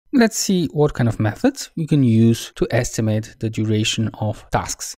Let's see what kind of methods you can use to estimate the duration of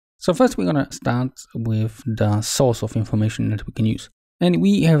tasks. So first we're going to start with the source of information that we can use. And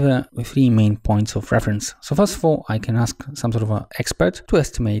we have three main points of reference. So first of all, I can ask some sort of an expert to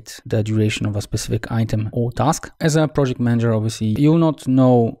estimate the duration of a specific item or task. As a project manager, obviously, you will not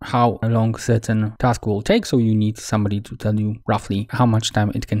know how long certain task will take, so you need somebody to tell you roughly how much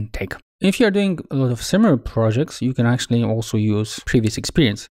time it can take. If you're doing a lot of similar projects, you can actually also use previous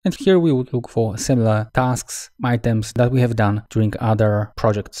experience. And here we would look for similar tasks, items that we have done during other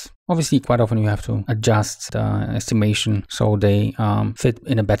projects. Obviously, quite often you have to adjust the estimation so they fit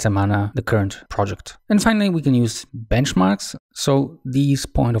in a better manner the current project. And finally, we can use benchmarks. So these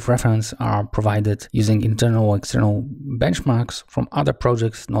points of reference are provided using internal or external benchmarks from other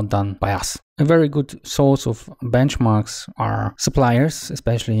projects not done by us. A very good source of benchmarks are suppliers,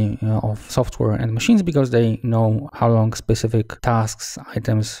 especially of software and machines, because they know how long specific tasks,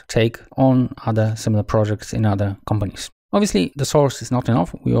 items take on other similar projects in other companies. Obviously, the source is not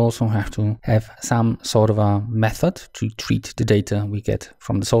enough. We also have to have some sort of a method to treat the data we get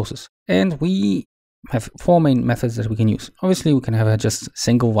from the sources. And we have four main methods that we can use. Obviously, we can have a just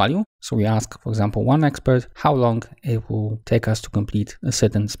single value. So we ask, for example, one expert how long it will take us to complete a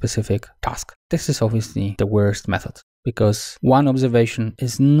certain specific task. This is obviously the worst method because one observation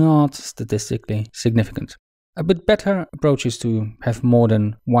is not statistically significant. A bit better approach is to have more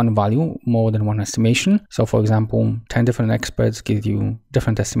than one value, more than one estimation. So for example, 10 different experts give you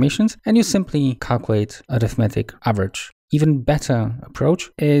different estimations and you simply calculate arithmetic average. Even better approach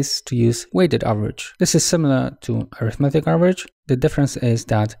is to use weighted average. This is similar to arithmetic average. The difference is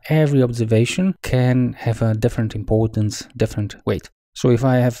that every observation can have a different importance, different weight. So if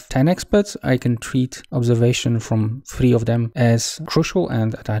I have 10 experts, I can treat observation from 3 of them as crucial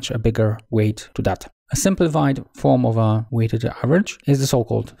and attach a bigger weight to that. A simplified form of a weighted average is the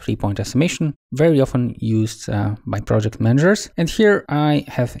so-called 3-point estimation, very often used by project managers. And here I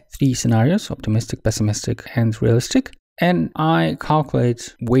have 3 scenarios: optimistic, pessimistic, and realistic. And I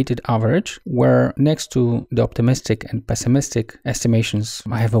calculate weighted average, where next to the optimistic and pessimistic estimations,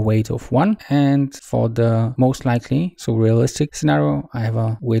 I have a weight of 1. And for the most likely, so realistic scenario, I have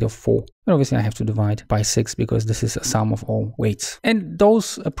a weight of 4. But obviously I have to divide by 6 because this is a sum of all weights. And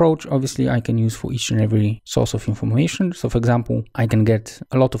those approach, obviously, I can use for each and every source of information. So for example, I can get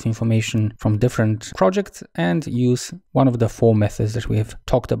a lot of information from different projects and use one of the 4 methods that we have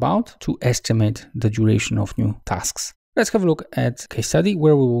talked about to estimate the duration of new tasks. Let's have a look at a case study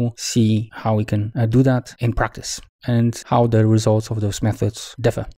where we will see how we can do that in practice and how the results of those methods differ.